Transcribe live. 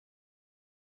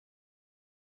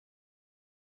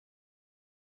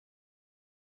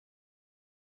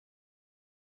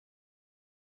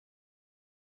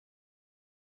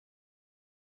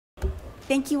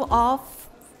Thank you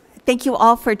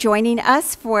all for joining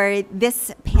us for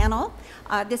this panel.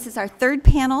 This is our third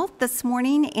panel this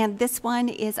morning, and this one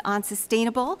is on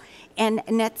sustainable and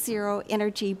net zero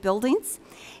energy buildings.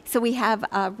 So we have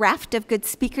a raft of good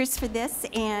speakers for this,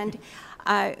 and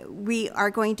we are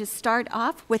going to start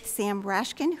off with Sam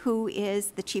Rashkin, who is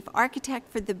the Chief Architect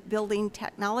for the Building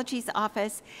Technologies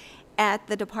Office at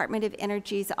the Department of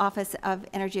Energy's Office of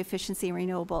Energy Efficiency and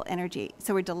Renewable Energy.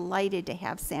 So we're delighted to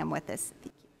have Sam with us. Thank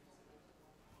you.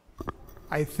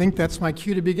 I think that's my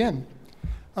cue to begin.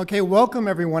 Okay, welcome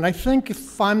everyone. I think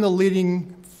if I'm the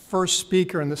leading first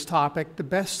speaker in this topic, the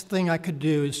best thing I could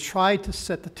do is try to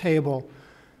set the table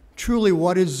truly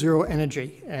what is zero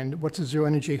energy and what's a zero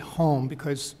energy home,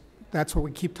 because that's what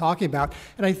we keep talking about.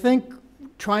 And I think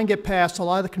try and get past a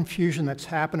lot of the confusion that's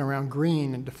happened around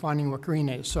green and defining what green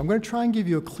is. So I'm going to try and give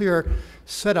you a clear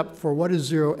setup for what is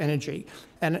zero energy.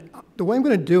 And the way I'm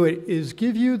going to do it is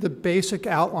give you the basic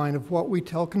outline of what we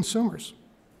tell consumers,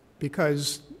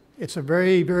 because it's a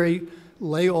very, very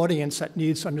lay audience that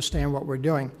needs to understand what we're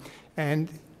doing. And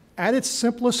at its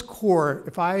simplest core,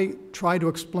 if I try to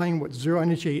explain what zero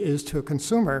energy is to a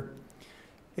consumer,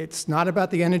 it's not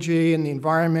about the energy and the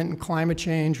environment and climate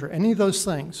change or any of those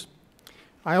things.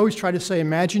 I always try to say,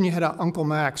 imagine you had an Uncle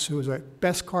Max who was the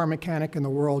best car mechanic in the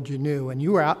world you knew, and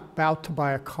you were about to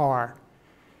buy a car.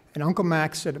 And Uncle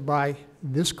Max said to buy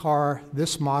this car,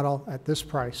 this model, at this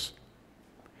price.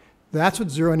 That's what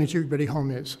zero energy ready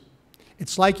home is.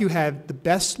 It's like you have the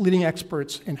best leading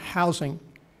experts in housing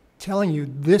telling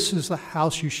you this is the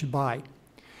house you should buy.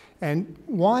 And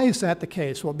why is that the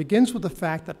case? Well, it begins with the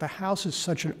fact that the house is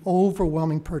such an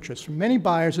overwhelming purchase. For many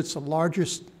buyers, it's the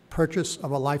largest purchase of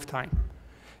a lifetime.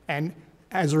 And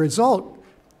as a result,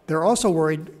 they're also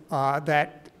worried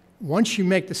that once you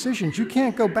make decisions, you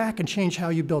can't go back and change how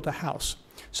you built a house.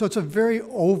 So it's a very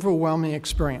overwhelming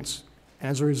experience. And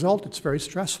as a result, it's very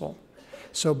stressful.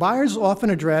 So buyers often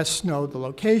address the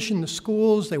location, the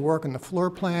schools, they work on the floor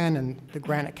plan and the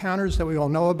granite counters that we all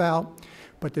know about.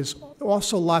 But there's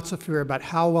also lots of fear about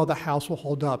how well the house will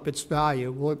hold up, its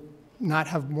value. Will it not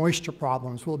have moisture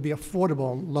problems? Will it be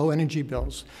affordable, low energy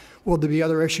bills? Will there be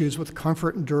other issues with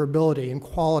comfort and durability and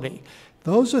quality?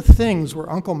 Those are things where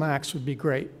Uncle Max would be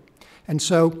great. And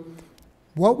so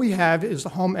what we have is the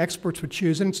home experts would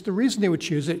choose, and it's the reason they would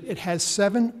choose it. It has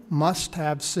 7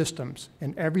 must-have systems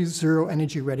in every zero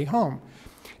energy ready home.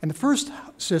 And the first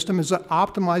system is an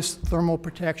optimized thermal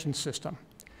protection system.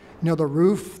 The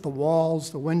roof, the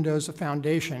walls, the windows, the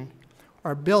foundation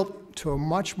are built to a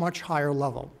much, much higher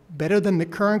level, better than the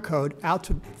current code, out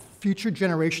to future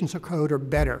generations of code or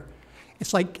better.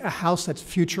 It's like a house that's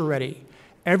future ready.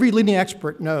 Every leading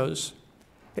expert knows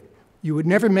you would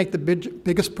never make the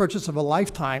biggest purchase of a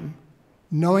lifetime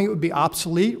knowing it would be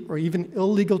obsolete or even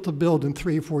illegal to build in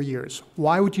 3 or 4 years.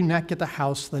 Why would you not get the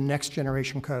house the next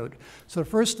generation code? So the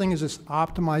first thing is this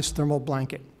optimized thermal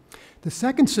blanket. The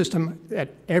second system that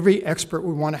every expert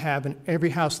would want to have in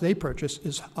every house they purchase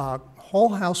is a whole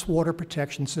house water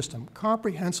protection system,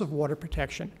 comprehensive water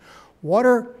protection.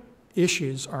 Water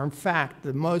issues are, in fact,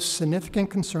 the most significant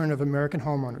concern of American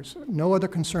homeowners. No other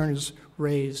concern is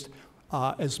raised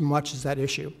as much as that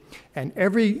issue. And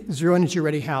every zero energy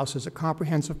ready house is a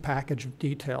comprehensive package of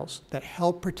details that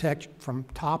help protect from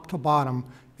top to bottom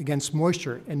against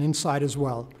moisture and inside as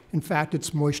well. In fact,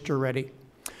 it's moisture ready.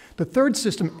 The third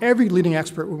system every leading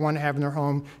expert would want to have in their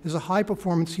home is a high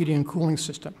performance heating and cooling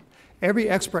system. Every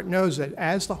expert knows that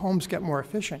as the homes get more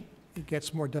efficient, it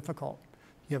gets more difficult.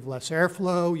 You have less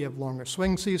airflow, you have longer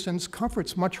swing seasons.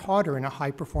 Comfort's much harder in a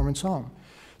high-performance home.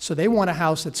 So they want a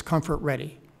house that's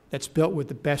comfort-ready, that's built with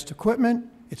the best equipment,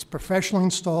 it's professionally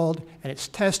installed, and it's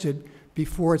tested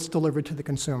before it's delivered to the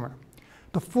consumer.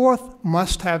 The fourth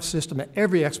must-have system that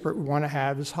every expert would want to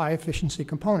have is high-efficiency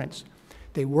components.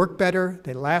 They work better,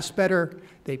 they last better,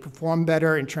 they perform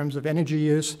better in terms of energy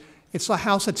use. It's a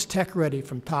house that's tech-ready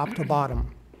from top to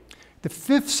bottom. The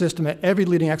fifth system that every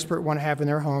leading expert would want to have in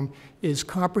their home is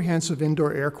comprehensive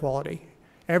indoor air quality.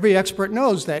 Every expert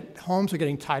knows that homes are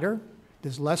getting tighter,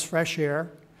 there's less fresh air,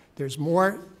 there's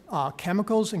more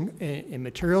chemicals and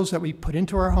materials that we put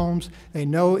into our homes. They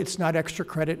know it's not extra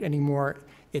credit anymore.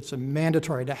 It's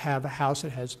mandatory to have a house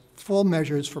that has full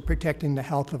measures for protecting the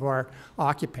health of our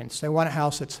occupants. They want a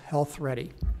house that's health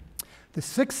ready. The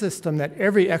sixth system that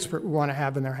every expert would want to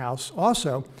have in their house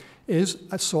also is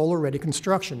a solar-ready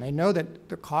construction. They know that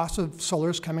the cost of solar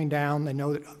is coming down. They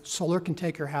know that solar can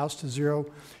take your house to zero,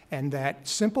 and that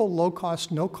simple,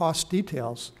 low-cost, no-cost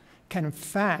details can, in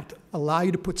fact, allow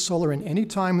you to put solar in any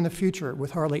time in the future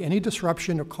with hardly any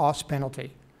disruption or cost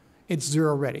penalty. It's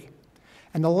zero-ready.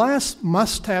 And the last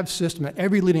must-have system that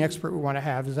every leading expert would want to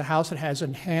have is a house that has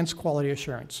enhanced quality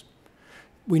assurance.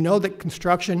 We know that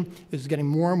construction is getting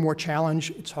more and more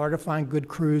challenged. It's hard to find good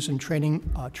crews and training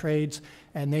trades.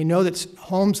 And they know that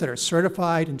homes that are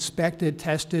certified, inspected,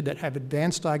 tested, that have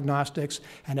advanced diagnostics,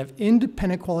 and have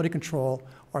independent quality control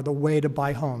are the way to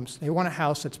buy homes. They want a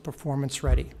house that's performance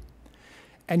ready.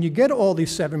 And you get all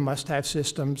these 7 must-have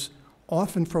systems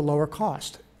often for lower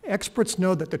cost. Experts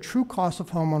know that the true cost of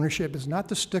home ownership is not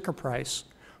the sticker price,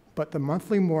 but the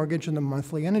monthly mortgage and the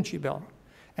monthly energy bill.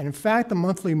 And in fact, the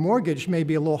monthly mortgage may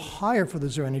be a little higher for the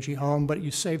zero energy home, but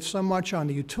you save so much on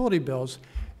the utility bills,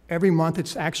 every month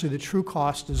it's actually the true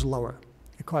cost is lower.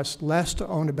 It costs less to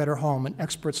own a better home, and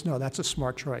experts know that's a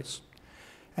smart choice.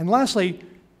 And lastly,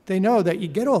 they know that you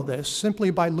get all this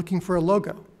simply by looking for a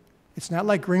logo. It's not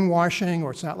like greenwashing,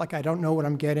 or it's not like I don't know what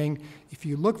I'm getting. If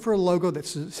you look for a logo that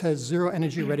says Zero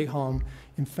Energy Ready Home,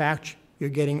 in fact, you're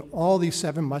getting all these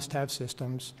 7 must-have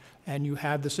systems, and you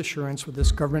have this assurance with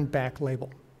this government-backed label.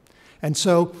 And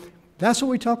so that's what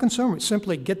we tell consumers.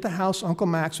 Simply get the house Uncle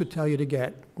Max would tell you to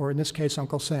get, or in this case,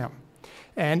 Uncle Sam.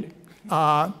 And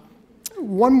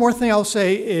one more thing I'll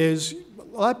say is a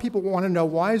lot of people want to know,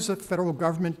 why is the federal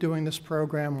government doing this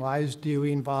program? Why is DOE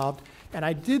involved? And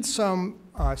I did some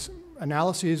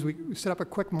analyses. We set up a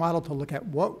quick model to look at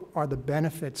what are the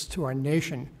benefits to our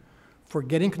nation for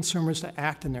getting consumers to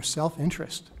act in their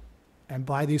self-interest and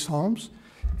buy these homes.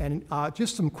 And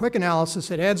just some quick analysis,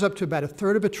 it adds up to about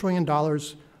 $1/3 trillion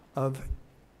of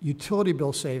utility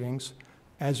bill savings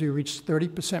as we reach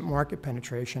 30% market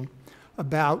penetration,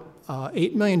 about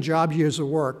 8 million job years of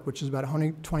work, which is about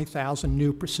 120,000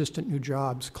 new persistent new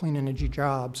jobs, clean energy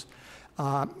jobs,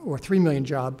 or 3 million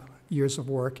job years of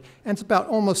work, and it's about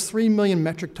almost 3 million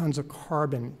metric tons of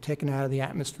carbon taken out of the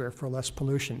atmosphere for less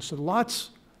pollution. So lots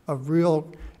of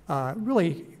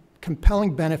really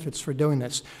compelling benefits for doing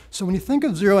this. So when you think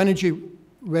of zero energy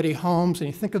ready homes and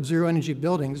you think of zero energy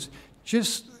buildings,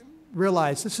 just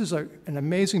realize this is an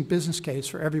amazing business case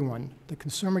for everyone. The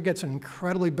consumer gets an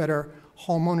incredibly better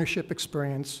home ownership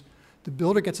experience. The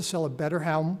builder gets to sell a better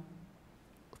home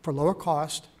for lower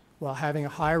cost while having a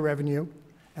higher revenue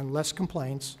and less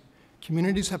complaints.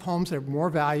 Communities have homes that have more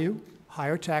value,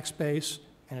 higher tax base,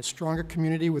 and a stronger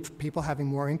community with people having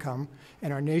more income,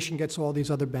 and our nation gets all these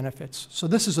other benefits. So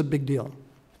this is a big deal.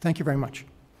 Thank you very much.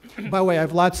 By the way, I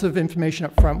have lots of information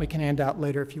up front we can hand out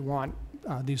later if you want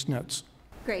these notes.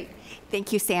 Great.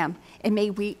 Thank you, Sam. And may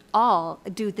we all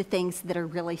do the things that are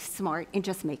really smart and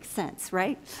just make sense,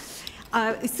 right?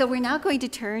 So we're now going to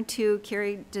turn to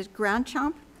Kiere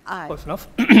DeGrandchamp. Close enough.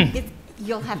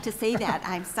 You'll have to say that.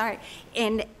 I'm sorry.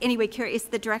 And anyway, Kiere is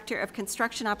the Director of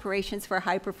Construction Operations for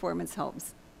High Performance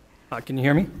Homes. Can you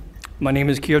hear me? My name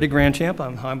is Kiere DeGrandchamp.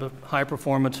 I'm High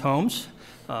Performance Homes.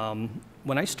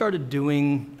 When I started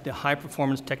doing the high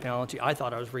performance technology, I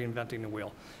thought I was reinventing the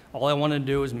wheel. All I wanted to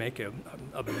do is make a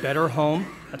better home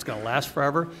that's going to last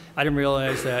forever. I didn't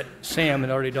realize that Sam had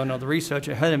already done all the research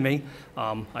ahead of me.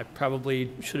 I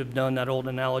probably should have done that old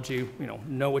analogy,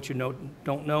 know what you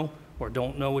don't know, or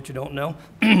don't know what you don't know.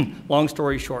 Long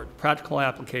story short, practical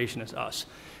application is us.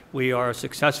 We are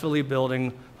successfully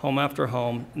building home after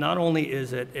home. Not only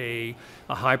is it a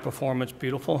high performance,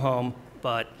 beautiful home,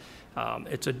 but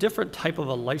it's a different type of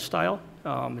a lifestyle.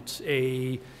 It's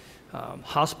a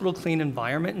hospital clean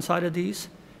environment inside of these.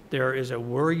 There is a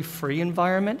worry-free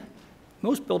environment.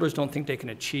 Most builders don't think they can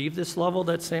achieve this level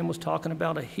that Sam was talking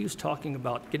about. He was talking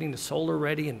about getting the solar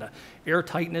ready and the air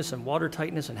tightness and water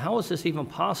tightness, and how is this even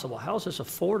possible? How is this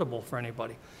affordable for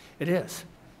anybody? It is.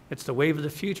 It's the wave of the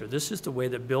future. This is the way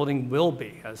that building will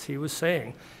be. As he was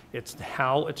saying, it's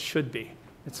how it should be.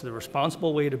 It's the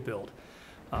responsible way to build.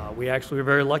 We actually were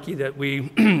very lucky that we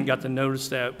got the notice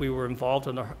that we were involved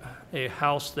in a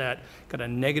house that got a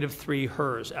 -3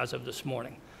 HERS as of this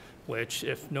morning, which,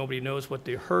 if nobody knows what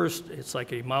the HERS, it's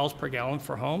like a miles per gallon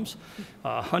for homes.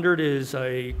 100 is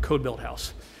a code-built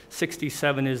house.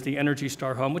 67 is the Energy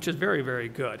Star home, which is very, very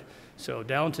good. So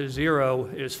down to 0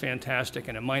 is fantastic,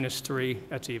 and a -3,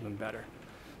 that's even better.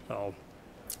 So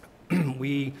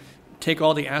we take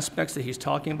all the aspects that he's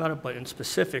talking about, but in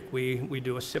specific, we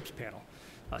do a SIPS panel.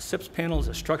 A SIPS panel is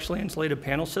a structurally insulated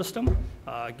panel system.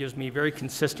 It gives me very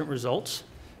consistent results.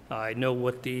 I know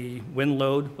what the wind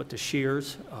load, what the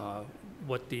shears,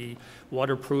 what the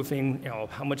waterproofing,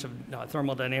 how much of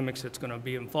thermodynamics it's going to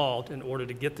be involved in order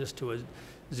to get this to a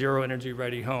zero energy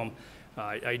ready home.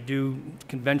 I do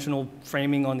conventional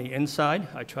framing on the inside.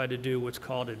 I try to do what's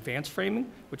called advanced framing,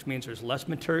 which means there's less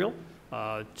material,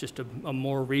 just a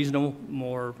more reasonable,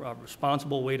 more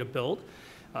responsible way to build.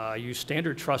 I use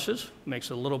standard trusses, makes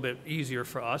it a little bit easier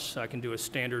for us. I can do a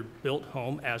standard built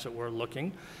home as it were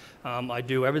looking. I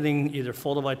do everything either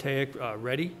photovoltaic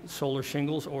ready, solar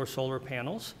shingles or solar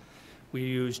panels. We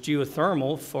use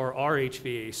geothermal for our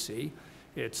HVAC.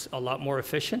 It's a lot more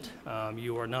efficient.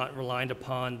 You are not reliant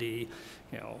upon the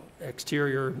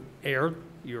exterior air.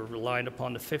 You're reliant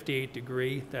upon the 58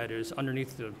 degree that is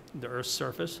underneath the Earth's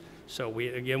surface. So we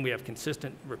have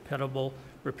consistent,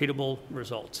 repeatable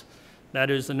results. That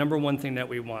is the number one thing that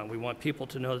we want. We want people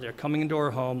to know that they're coming into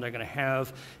our home, they're going to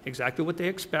have exactly what they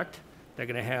expect. They're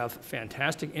going to have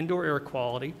fantastic indoor air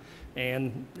quality,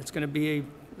 and it's going to be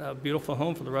a beautiful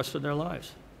home for the rest of their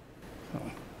lives.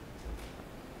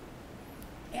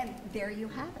 And there you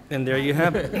have it. And there you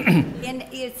have it. And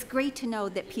it's great to know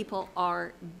that people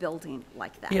are building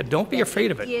like that. Yeah, don't be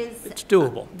afraid of it. It's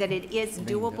doable. That it is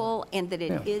doable and that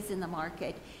it is in the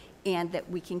market and that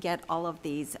we can get all of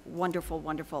these wonderful,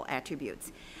 wonderful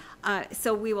attributes.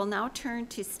 So we will now turn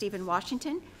to Stephen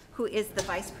Washington, who is the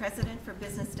Vice President for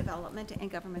Business Development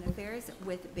and Government Affairs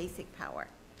with Basic Power.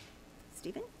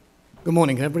 Stephen? Good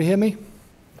morning. Can everybody hear me?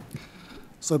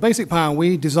 So Basic Power,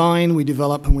 we design, we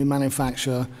develop, and we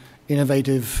manufacture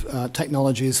innovative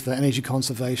technologies for energy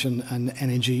conservation and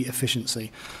energy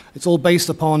efficiency. It's all based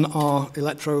upon our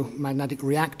electromagnetic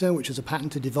reactor, which is a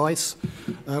patented device,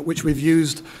 which we've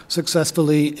used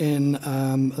successfully in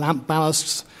lamp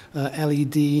ballasts,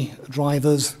 LED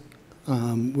drivers.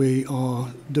 We are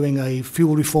doing a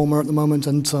fuel reformer at the moment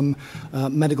and some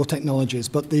medical technologies.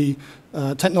 But the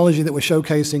technology that we're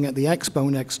showcasing at the Expo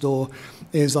next door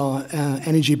is our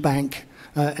energy bank,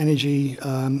 energy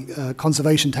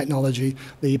conservation technology,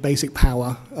 the Basic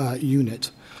Power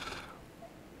unit.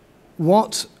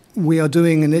 What we are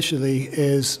doing initially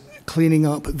is cleaning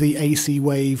up the AC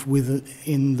wave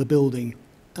within the building.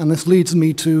 And this leads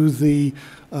me to the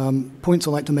points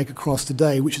I'd like to make across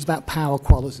today, which is about power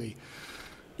quality.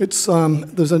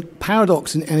 There's a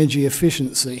paradox in energy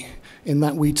efficiency in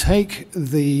that we take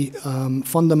the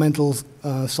fundamental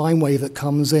sine wave that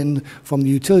comes in from the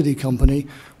utility company,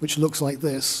 which looks like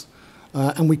this,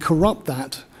 and we corrupt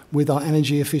that with our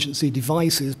energy efficiency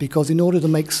devices, because in order to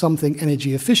make something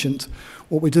energy efficient,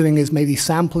 what we're doing is maybe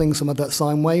sampling some of that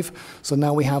sine wave. So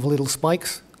now we have little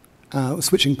spikes,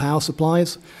 switching power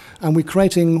supplies, and we're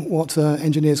creating what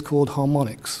engineers called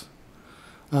harmonics.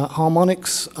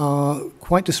 Harmonics are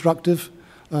quite destructive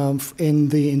in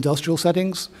the industrial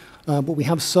settings, but we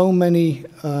have so many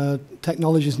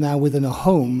technologies now within a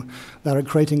home that are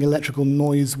creating electrical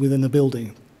noise within a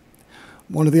building.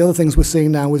 One of the other things we're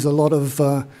seeing now is a lot of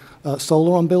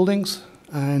solar on buildings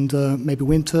and maybe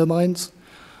wind turbines,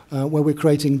 where we're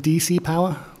creating DC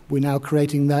power. We're now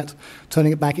creating that,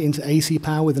 turning it back into AC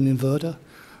power with an inverter,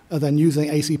 then using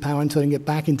AC power and turning it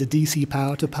back into DC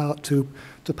power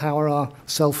to power our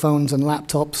cell phones and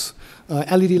laptops.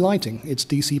 LED lighting, it's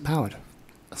DC powered.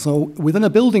 So within a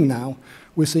building now,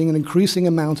 we're seeing an increasing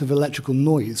amount of electrical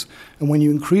noise. And when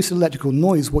you increase electrical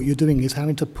noise, what you're doing is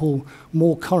having to pull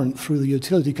more current through the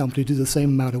utility company to do the same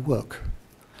amount of work.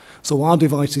 So our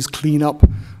devices clean up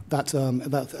that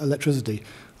electricity.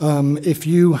 If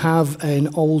you have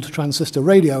an old transistor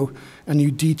radio and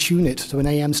you detune it to an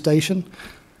AM station,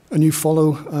 and you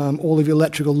follow all of your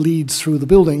electrical leads through the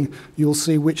building, you'll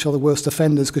see which are the worst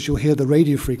offenders because you'll hear the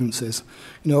radio frequencies.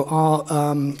 You know, our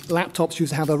laptops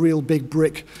used to have a real big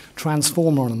brick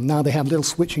transformer on them. Now they have little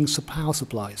switching power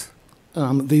supplies.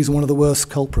 These are one of the worst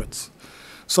culprits.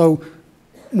 So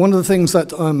one of the things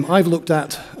that I've looked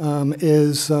at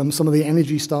is some of the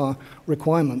Energy Star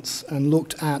requirements and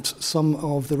looked at some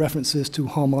of the references to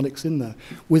harmonics in there.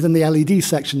 Within the LED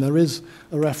section, there is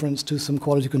a reference to some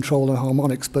quality control and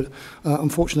harmonics, but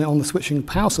unfortunately on the switching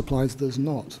power supplies, there's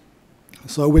not.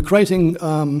 So we're creating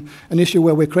an issue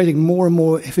where we're creating more and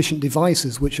more efficient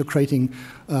devices which are creating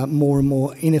more and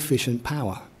more inefficient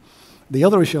power. The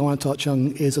other issue I want to touch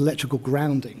on is electrical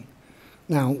grounding.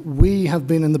 Now, we have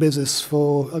been in the business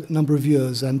for a number of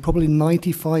years, and probably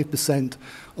 95%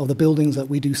 of the buildings that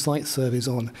we do site surveys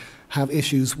on have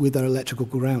issues with their electrical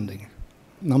grounding.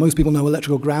 Now, most people know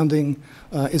electrical grounding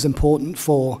is important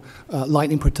for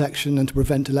lightning protection and to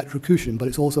prevent electrocution, but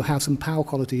it also has some power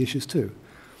quality issues too.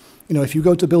 You know, if you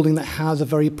go to a building that has a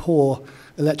very poor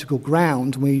electrical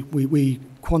ground, we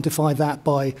quantify that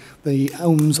by the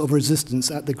ohms of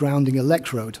resistance at the grounding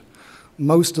electrode.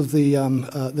 Most of the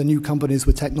new companies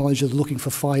with technology are looking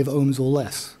for 5 ohms or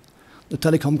less. The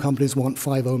telecom companies want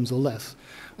 5 ohms or less,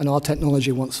 and our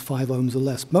technology wants 5 ohms or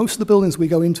less. Most of the buildings we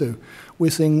go into,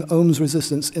 we're seeing ohms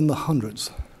resistance in the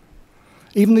hundreds.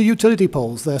 Even the utility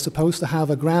poles, they're supposed to have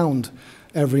a ground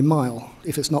every mile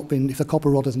if the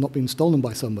copper rod has not been stolen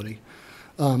by somebody.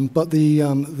 But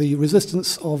the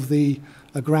resistance of the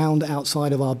ground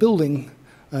outside of our building,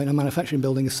 in a manufacturing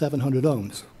building, is 700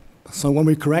 ohms. So when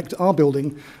we correct our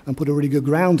building and put a really good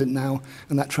ground in now,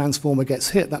 and that transformer gets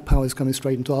hit, that power is coming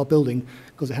straight into our building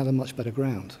because it has a much better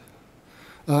ground.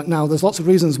 Now, there's lots of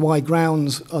reasons why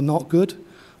grounds are not good.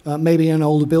 Maybe in an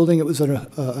older building it was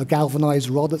a galvanized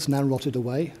rod that's now rotted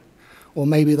away, or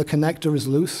maybe the connector is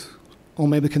loose, or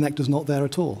maybe the connector's not there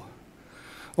at all.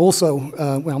 Also,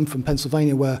 well, I'm from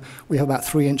Pennsylvania, where we have about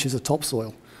 3 inches of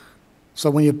topsoil. So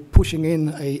when you're pushing in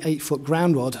a 8-foot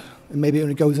ground rod, and maybe it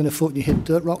only goes in a foot and you hit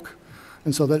dirt rock,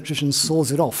 and so the electrician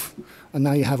saws it off, and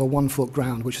now you have a 1-foot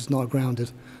ground, which is not a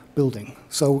grounded building.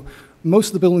 So most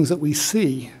of the buildings that we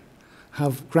see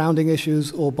have grounding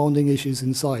issues or bonding issues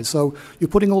inside. So you're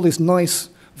putting all this nice,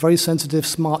 very sensitive,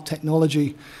 smart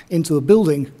technology into a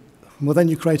building, well, then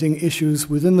you're creating issues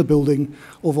within the building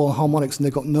of all harmonics, and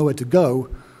they've got nowhere to go.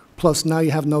 Plus, now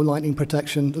you have no lightning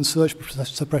protection and surge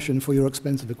suppression for your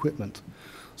expensive equipment.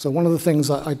 So one of the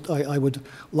things I would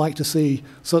like to see,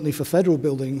 certainly for federal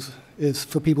buildings, is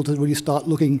for people to really start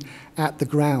looking at the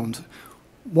ground.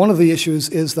 One of the issues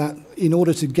is that in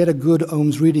order to get a good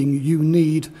ohms reading, you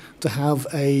need to have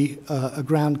a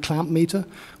ground clamp meter,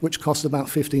 which costs about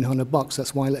 $1,500.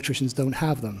 That's why electricians don't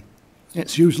have them.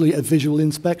 It's usually a visual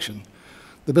inspection.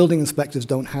 The building inspectors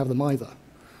don't have them either.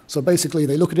 So basically,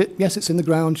 they look at it, yes, it's in the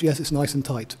ground, yes, it's nice and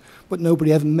tight, but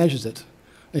nobody ever measures it.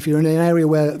 If you're in an area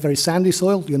where very sandy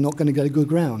soil, you're not going to get a good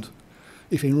ground.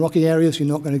 If you're in rocky areas, you're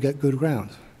not going to get good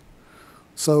ground.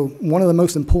 So one of the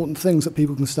most important things that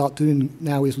people can start doing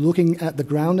now is looking at the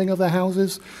grounding of their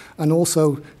houses and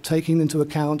also taking into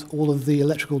account all of the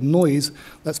electrical noise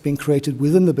that's been created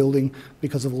within the building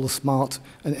because of all the smart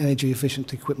and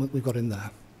energy-efficient equipment we've got in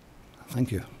there.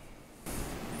 Thank you.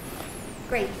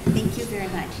 Great, thank you very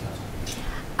much.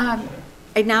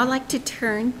 I'd now like to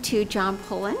turn to John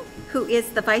Pullen, who is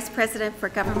the Vice President for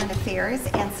Government Affairs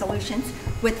and Solutions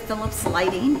with Philips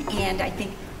Lighting, and I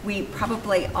think we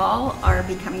probably all are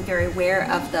becoming very aware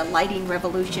of the lighting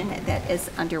revolution that is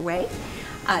underway.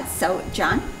 So,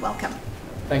 John, welcome.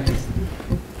 Thank you.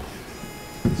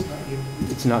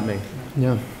 It's not me.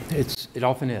 No, it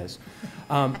often is.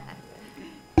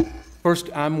 First,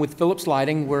 I'm with Philips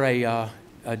Lighting. We're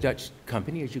a Dutch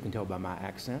company, as you can tell by my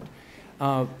accent.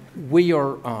 We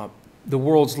are the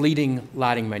world's leading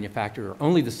lighting manufacturer.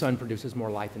 Only the sun produces more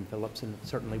light than Philips, and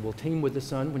certainly we'll team with the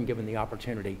sun when given the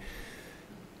opportunity.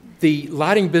 The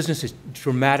lighting business has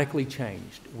dramatically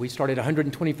changed. We started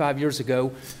 125 years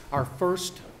ago. Our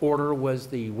first order was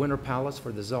the Winter Palace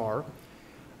for the Czar.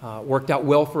 Worked out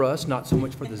well for us, not so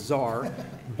much for the Czar,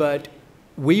 but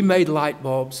we made light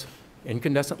bulbs,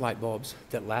 incandescent light bulbs,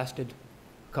 that lasted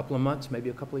a couple of months, maybe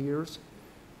a couple of years,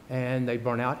 and they'd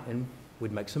burn out and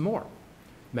we'd make some more.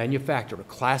 Manufactured, a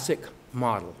classic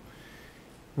model.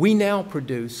 We now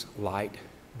produce light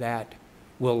that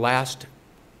will last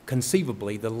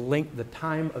conceivably the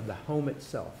time of the home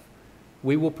itself.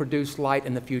 We will produce light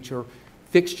in the future,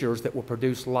 fixtures that will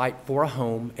produce light for a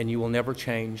home, and you will never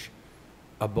change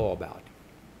a bulb out.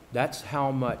 That's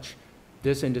how much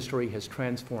this industry has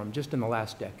transformed just in the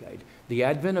last decade. The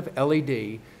advent of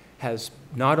LED has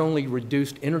not only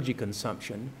reduced energy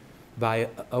consumption by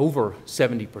over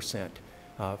 70%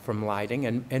 from lighting,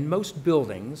 and most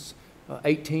buildings,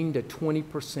 18 to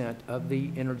 20% of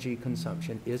the energy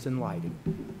consumption is in lighting.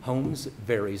 Homes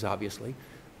varies, obviously,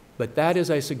 but that is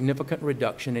a significant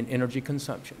reduction in energy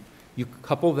consumption. You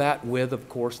couple that with, of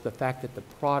course, the fact that the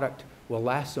product will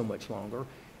last so much longer,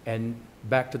 and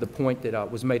back to the point that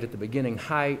was made at the beginning,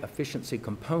 high efficiency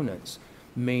components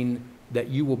mean that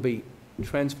you will be,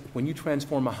 when you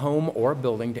transform a home or a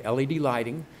building to LED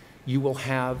lighting, you will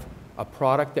have a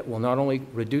product that will not only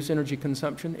reduce energy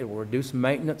consumption, it will reduce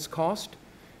maintenance cost,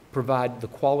 provide the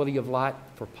quality of light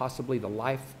for possibly the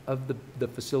life of the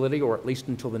facility, or at least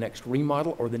until the next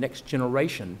remodel or the next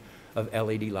generation of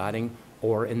LED lighting,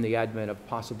 or in the advent of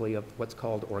possibly of what's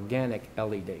called organic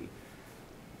LED.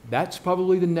 That's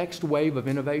probably the next wave of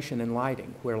innovation in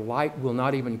lighting, where light will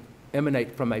not even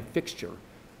emanate from a fixture,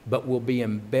 but will be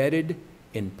embedded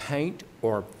in paint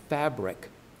or fabric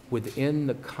within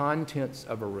the contents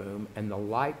of a room, and the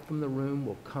light from the room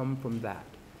will come from that.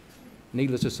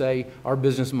 Needless to say, our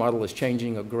business model is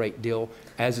changing a great deal,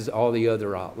 as is all the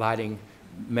other lighting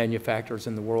manufacturers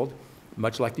in the world,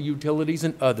 much like the utilities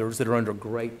and others that are under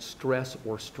great stress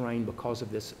or strain because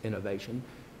of this innovation.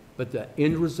 But the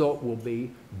end result will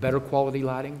be better quality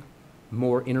lighting,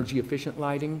 more energy efficient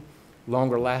lighting,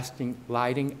 longer lasting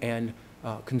lighting, and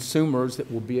consumers that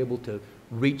will be able to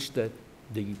reach the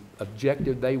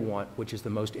objective they want, which is the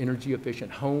most energy efficient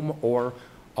home or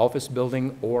office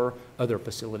building or other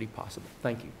facility possible.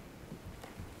 Thank you.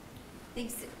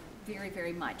 Thanks very,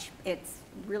 very much. It's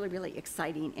really, really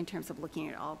exciting in terms of looking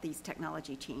at all these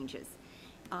technology changes.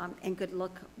 And good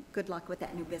luck with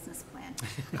that new business plan.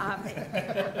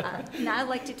 Now I'd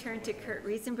like to turn to Kurt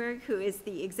Riesenberg, who is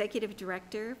the Executive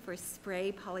Director for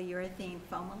Spray Polyurethane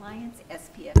Foam Alliance,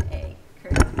 SPFA.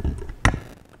 Kurt.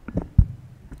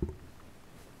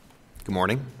 Good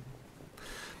morning.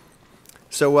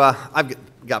 So I've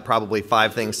got probably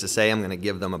 5 things to say. I'm going to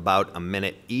give them about a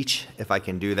minute each, if I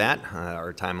can do that.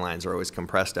 Our timelines are always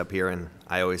compressed up here, and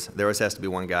there always has to be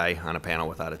one guy on a panel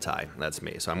without a tie. That's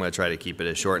me. So I'm going to try to keep it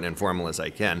as short and informal as I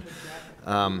can.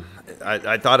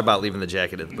 I thought about leaving the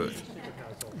jacket at the booth.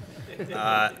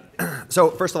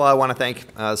 So first of all, I want to thank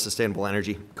Sustainable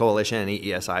Energy Coalition and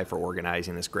EESI for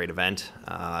organizing this great event.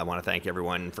 I want to thank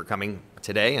everyone for coming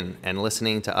today and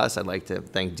listening to us. I'd like to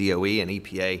thank DOE and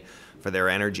EPA for their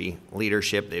energy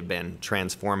leadership. They've been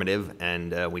transformative,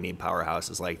 and we need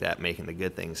powerhouses like that making the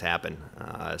good things happen.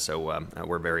 So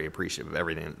we're very appreciative of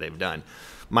everything that they've done.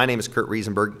 My name is Kurt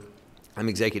Riesenberg. I'm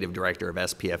Executive Director of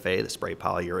SPFA, the Spray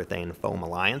Polyurethane Foam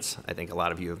Alliance. I think a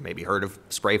lot of you have maybe heard of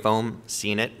spray foam,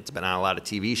 seen it. It's been on a lot of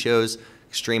TV shows.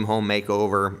 Extreme Home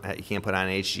Makeover. You can't put on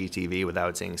HGTV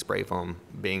without seeing spray foam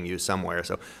being used somewhere.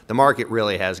 So the market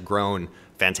really has grown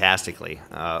fantastically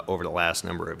over the last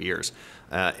number of years.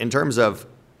 In terms of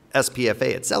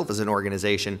SPFA itself as an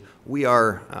organization, we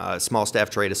are a small staff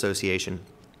trade association.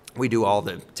 We do all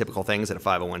the typical things that a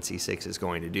 501c6 is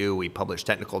going to do. We publish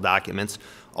technical documents,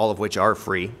 all of which are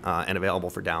free and available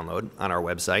for download on our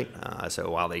website. So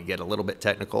while they get a little bit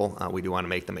technical, we do want to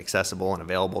make them accessible and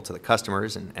available to the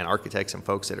customers and architects and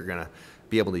folks that are going to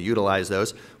be able to utilize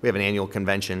those. We have an annual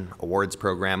convention awards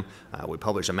program. We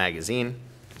publish a magazine.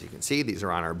 As you can see, these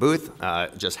are on our booth.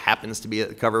 Just happens to be at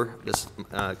the cover this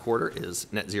quarter is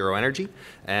Net Zero Energy.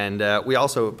 And we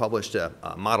also published a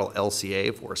model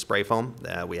LCA for spray foam.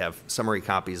 We have summary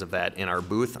copies of that in our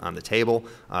booth on the table.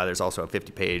 There's also a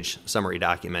 50-page summary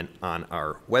document on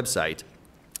our website.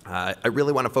 I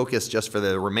really want to focus just for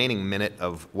the remaining minute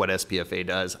of what SPFA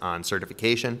does on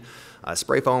certification.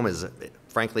 Spray foam is,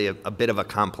 frankly, a bit of a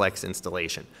complex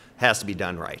installation. It has to be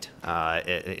done right.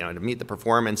 To meet the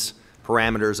performance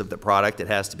parameters of the product, it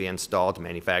has to be installed to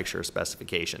manufacturer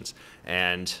specifications.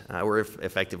 And we're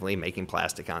effectively making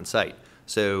plastic on site.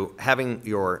 So having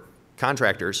your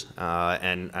contractors,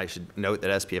 and I should note that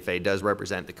SPFA does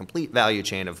represent the complete value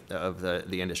chain of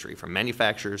the industry, from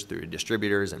manufacturers through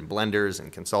distributors and blenders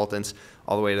and consultants,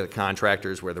 all the way to the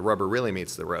contractors where the rubber really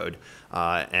meets the road.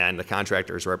 And the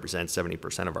contractors represent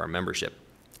 70% of our membership.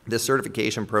 This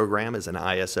certification program is an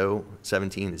ISO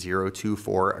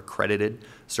 17024 accredited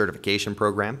certification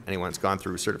program. Anyone that's gone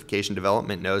through certification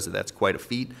development knows that that's quite a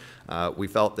feat. We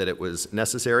felt that it was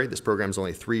necessary. This program is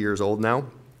only 3 years old now,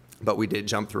 but we did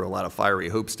jump through a lot of fiery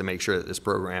hoops to make sure that this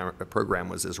program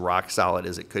was as rock solid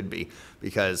as it could be,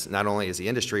 because not only is the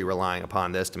industry relying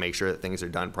upon this to make sure that things are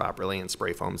done properly and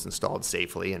spray foam's installed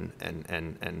safely and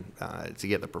to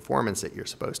get the performance that you're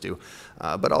supposed to,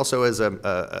 but also as an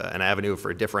avenue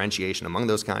for differentiation among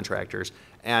those contractors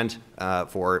and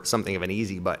for something of an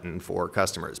easy button for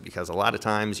customers, because a lot of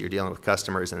times you're dealing with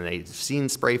customers and they've seen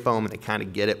spray foam and they kind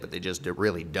of get it, but they just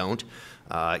really don't.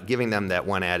 Giving them that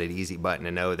one added easy button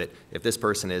to know that if this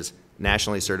person is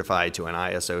nationally certified to an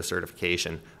ISO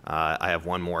certification, I have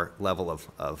one more level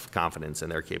of confidence in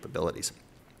their capabilities.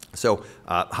 So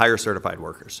hire certified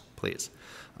workers, please.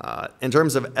 In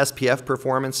terms of SPF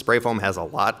performance, spray foam has a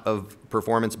lot of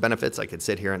performance benefits. I could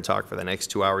sit here and talk for the next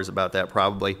 2 hours about that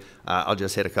probably. I'll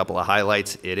just hit a couple of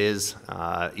highlights. It is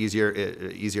easier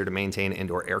to maintain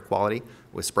indoor air quality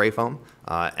with spray foam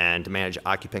and to manage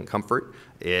occupant comfort.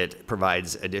 It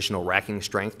provides additional racking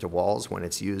strength to walls when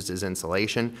it's used as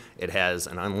insulation. It has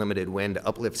an unlimited wind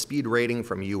uplift speed rating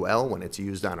from UL when it's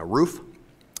used on a roof.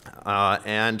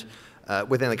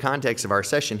 Within the context of our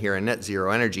session here in Net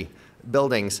Zero Energy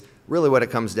buildings, really what it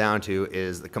comes down to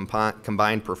is the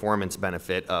combined performance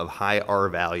benefit of high R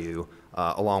value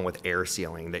along with air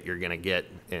sealing that you're going to get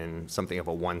in something of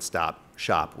a one-stop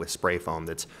shop with spray foam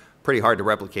that's pretty hard to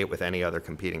replicate with any other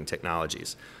competing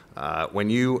technologies. When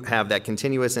you have that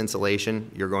continuous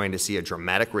insulation, you're going to see a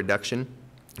dramatic reduction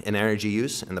in energy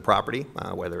use in the property,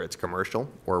 whether it's commercial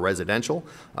or residential,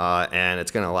 and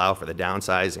it's going to allow for the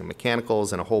downsizing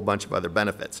mechanicals and a whole bunch of other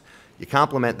benefits. You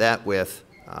complement that with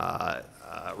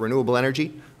renewable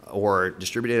energy or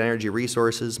distributed energy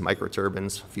resources,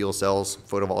 microturbines, fuel cells,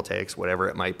 photovoltaics, whatever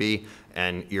it might be,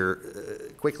 and you're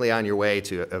quickly on your way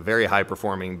to a very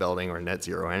high-performing building or net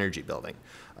zero energy building.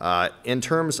 In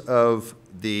terms of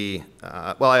the,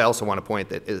 well, I also want to point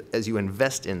that as you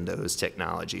invest in those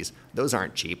technologies, those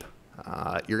aren't cheap.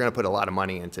 You're going to put a lot of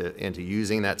money into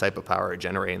using that type of power, or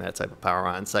generating that type of power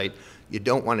on site. You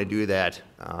don't want to do that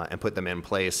and put them in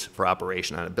place for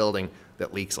operation on a building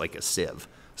that leaks like a sieve.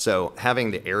 So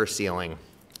having the air sealing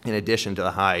in addition to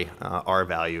the high R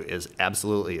value is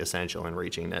absolutely essential in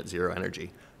reaching net zero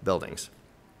energy buildings.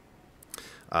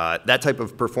 That type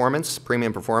of performance,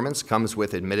 premium performance, comes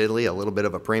with admittedly a little bit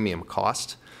of a premium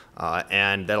cost.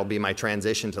 And that'll be my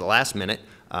transition to the last minute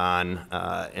on,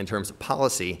 in terms of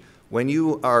policy. When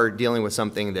you are dealing with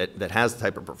something that has the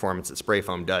type of performance that spray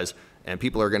foam does, and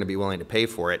people are going to be willing to pay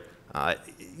for it,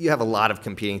 you have a lot of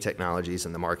competing technologies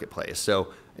in the marketplace.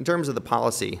 So in terms of the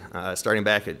policy, starting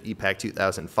back at EPAC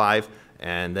 2005,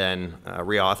 and then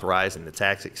reauthorized in the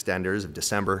tax extenders of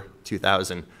December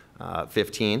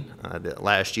 2015, the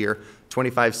last year,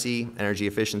 25C, energy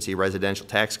efficiency residential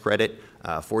tax credit,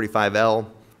 45L,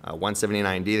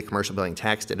 179D, the commercial building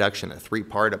tax deduction, a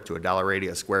three-part up to $1.80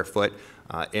 a square foot.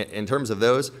 In terms of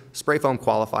those, spray foam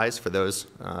qualifies for those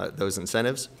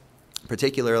incentives,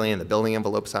 particularly in the building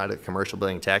envelope side of the commercial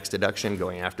building tax deduction,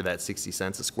 going after that 60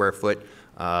 cents a square foot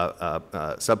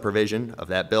sub-provision of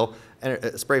that bill.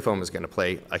 And spray foam is going to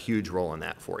play a huge role in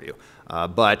that for you.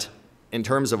 But in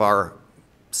terms of our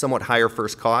somewhat higher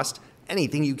first cost,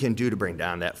 anything you can do to bring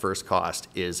down that first cost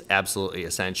is absolutely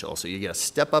essential. So you get a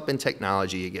step up in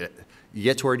technology, you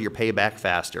get toward your payback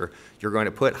faster, you're going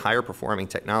to put higher performing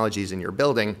technologies in your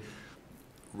building,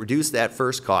 reduce that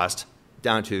first cost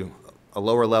down to a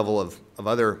lower level of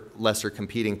other lesser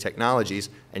competing technologies,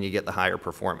 and you get the higher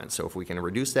performance. So if we can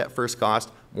reduce that first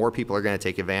cost, more people are going to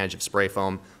take advantage of spray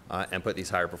foam and put these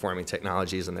higher performing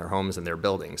technologies in their homes and their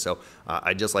buildings. So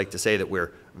I'd just like to say that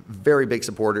we're very big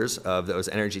supporters of those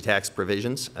energy tax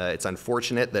provisions. It's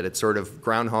unfortunate that it's sort of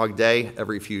Groundhog Day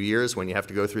every few years when you have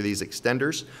to go through these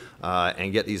extenders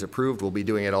and get these approved. We'll be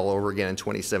doing it all over again in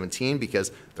 2017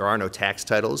 because there are no tax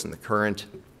titles in the current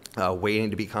waiting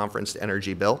to be conferenced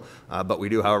energy bill, but we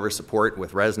do, however, support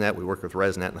with ResNet. We work with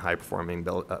ResNet and the High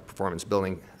Performance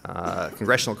Building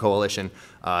Congressional Coalition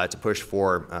to push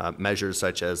for measures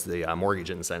such as the mortgage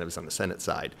incentives on the Senate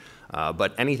side.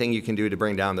 But anything you can do to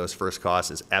bring down those first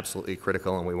costs is absolutely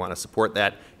critical, and we want to support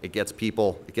that. It gets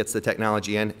people, it gets the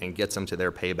technology in, and gets them to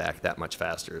their payback that much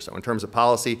faster. So in terms of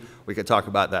policy, we could talk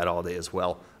about that all day as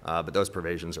well. But those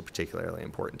provisions are particularly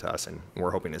important to us, and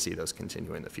we're hoping to see those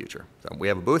continue in the future. So we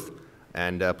have a booth,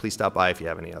 and please stop by if you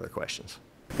have any other questions.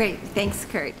 Great, thanks,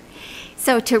 Kurt.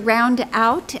 So to round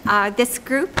out this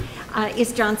group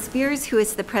is John Spears, who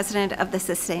is the president of the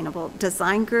Sustainable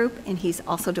Design Group, and he's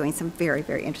also doing some very,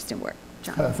 very interesting work.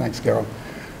 John. Thanks, Carol.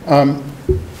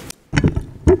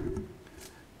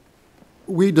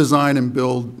 We design and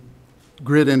build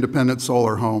grid-independent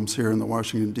solar homes here in the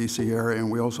Washington, D.C. area,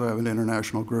 and we also have an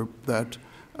international group that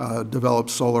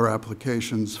develops solar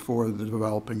applications for the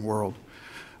developing world.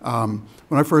 When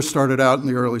I first started out in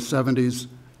the early 70s,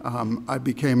 I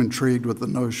became intrigued with the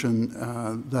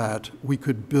notion that we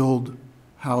could build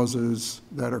houses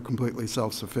that are completely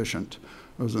self-sufficient.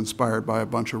 I was inspired by a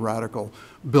bunch of radical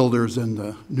builders in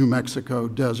the New Mexico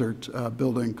desert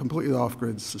building completely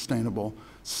off-grid, sustainable,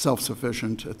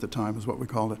 self-sufficient at the time is what we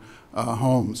called it,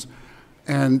 homes.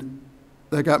 And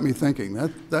that got me thinking,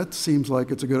 that seems like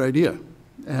it's a good idea.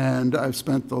 And I've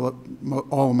spent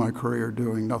all of my career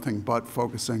doing nothing but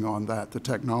focusing on that, the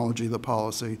technology, the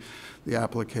policy, the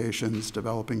applications,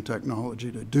 developing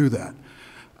technology to do that.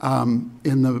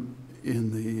 In the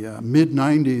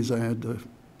mid-90s, I had the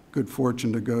good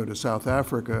fortune to go to South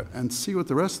Africa and see what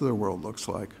the rest of the world looks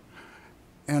like.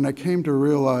 And I came to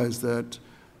realize that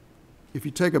if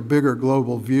you take a bigger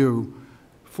global view,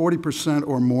 40%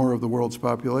 or more of the world's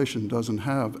population doesn't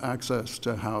have access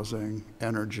to housing,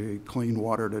 energy, clean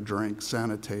water to drink,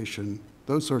 sanitation,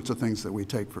 those sorts of things that we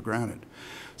take for granted.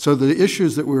 So the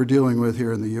issues that we're dealing with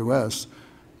here in the U.S.,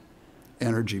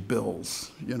 energy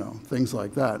bills, things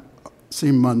like that,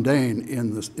 seem mundane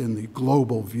in the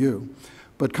global view.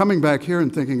 But coming back here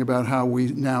and thinking about how we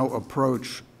now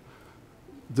approach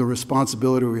the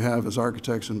responsibility we have as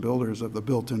architects and builders of the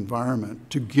built environment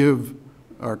to give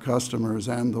our customers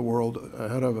and the world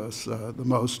ahead of us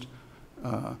the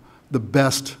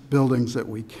best buildings that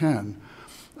we can.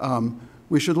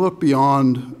 We should look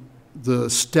beyond the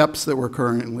steps that we're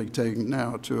currently taking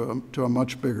now to a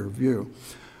much bigger view.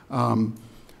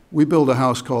 We build a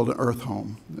house called an earth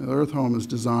home. The earth home is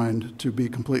designed to be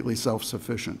completely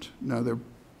self-sufficient. Now, they're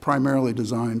primarily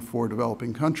designed for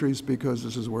developing countries because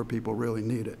this is where people really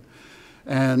need it.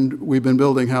 And we've been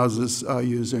building houses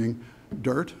using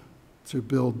dirt, to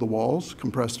build the walls,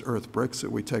 compressed earth bricks that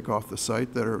we take off the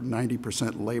site that are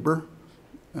 90% labor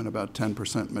and about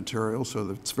 10% material, so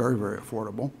that's very, very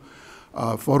affordable.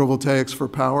 Photovoltaics for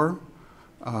power,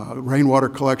 rainwater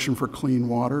collection for clean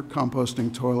water,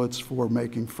 composting toilets for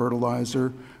making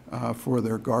fertilizer for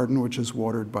their garden, which is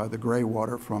watered by the gray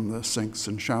water from the sinks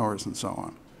and showers and so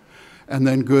on. And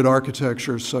then good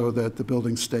architecture so that the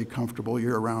buildings stay comfortable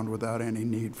year-round without any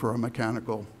need for a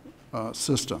mechanical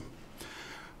system.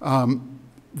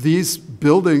 These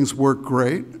buildings work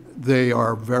great. They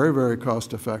are very, very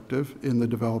cost-effective in the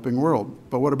developing world.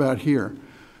 But what about here?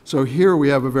 So here we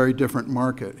have a very different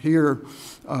market. Here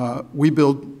we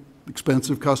build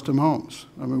expensive custom homes.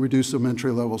 I mean, we do some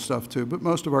entry-level stuff too, but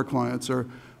most of our clients are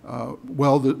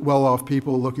well-off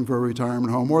people looking for a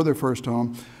retirement home or their first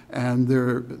home, and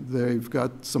they've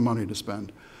got some money to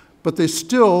spend. But they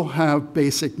still have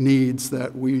basic needs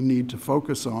that we need to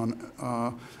focus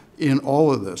on in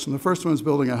all of this. And the first one is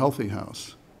building a healthy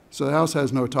house. So the house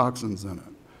has no toxins in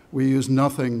it. We use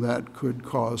nothing that could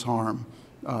cause harm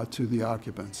to the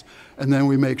occupants. And then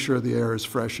we make sure the air is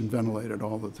fresh and ventilated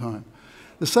all the time.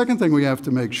 The second thing we have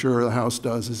to make sure the house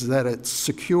does is that it's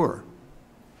secure.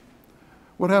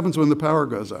 What happens when the power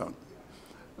goes out?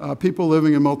 People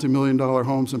living in multi-million-dollar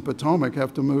homes in Potomac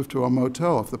have to move to a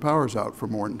motel if the power's out for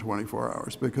more than 24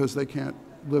 hours because they can't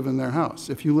live in their house.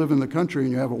 If you live in the country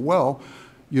and you have a well,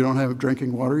 you don't have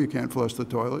drinking water, you can't flush the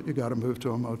toilet, you got to move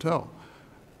to a motel.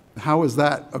 How is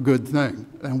that a good thing?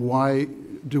 And why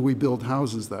do we build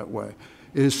houses that way?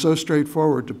 It is so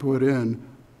straightforward to put in,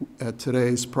 at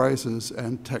today's prices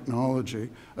and technology,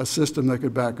 a system that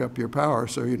could back up your power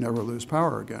so you never lose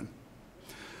power again.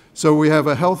 So we have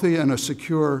a healthy and a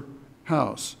secure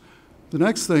house. The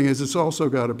next thing is it's also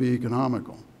got to be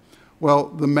economical. Well,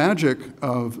 the magic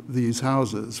of these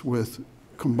houses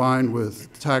combined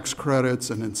with tax credits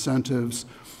and incentives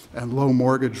and low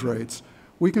mortgage rates,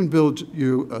 we can build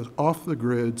you an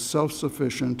off-the-grid,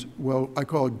 self-sufficient, well, I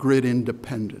call it grid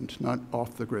independent, not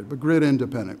off-the-grid, but grid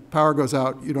independent. Power goes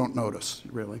out, you don't notice,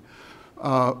 really.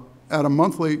 At a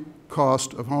monthly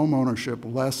cost of home ownership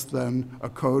less than a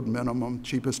code minimum,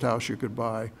 cheapest house you could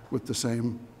buy with the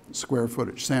same square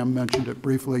footage. Sam mentioned it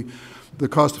briefly. The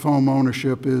cost of home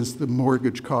ownership is the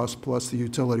mortgage cost plus the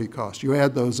utility cost. You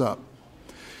add those up.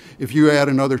 If you add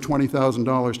another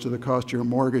 $20,000 to the cost of your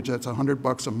mortgage, that's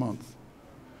 $100 a month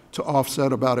to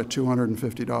offset about a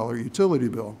 $250 utility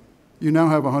bill. You now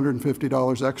have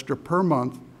 $150 extra per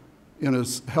month in a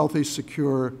healthy,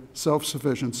 secure,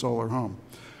 self-sufficient solar home.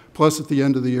 Plus, at the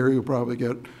end of the year, you'll probably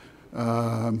get,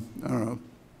 I don't know,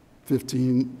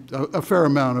 a fair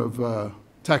amount of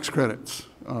tax credits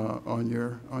on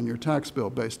your tax bill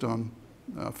based on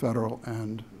federal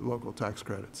and local tax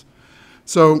credits.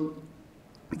 So,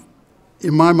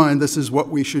 in my mind, this is what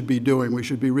we should be doing. We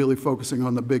should be really focusing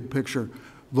on the big picture,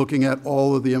 looking at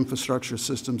all of the infrastructure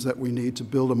systems that we need to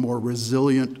build a more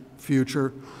resilient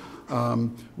future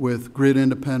with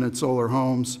grid-independent solar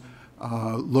homes,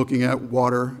 looking at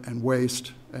water and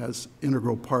waste as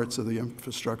integral parts of the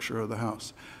infrastructure of the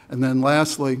house. And then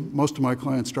lastly, most of my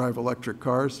clients drive electric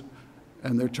cars,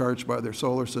 and they're charged by their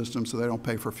solar system, so they don't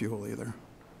pay for fuel either.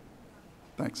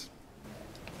 Thanks.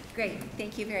 Great.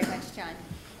 Thank you very much, John.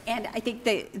 And I think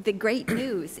the great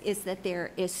news is that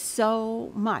there is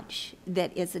so much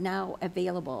that is now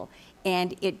available,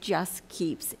 and it just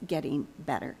keeps getting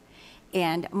better.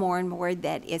 And more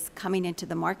that is coming into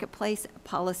the marketplace.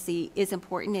 Policy is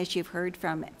important, as you've heard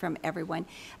from everyone,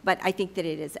 but I think that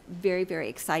it is very, very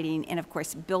exciting. And of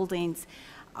course, buildings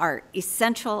are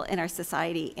essential in our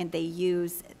society, and they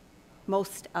use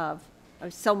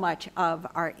so much of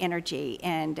our energy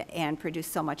and produce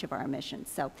so much of our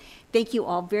emissions. So thank you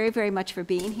all very, very much for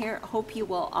being here. Hope you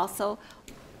will also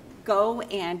go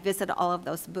and visit all of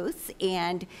those booths,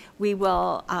 and we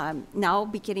will now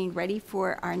be getting ready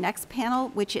for our next panel,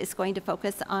 which is going to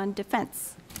focus on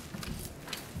defense.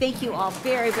 Thank you all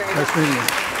very, very much. Nice meeting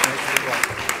you.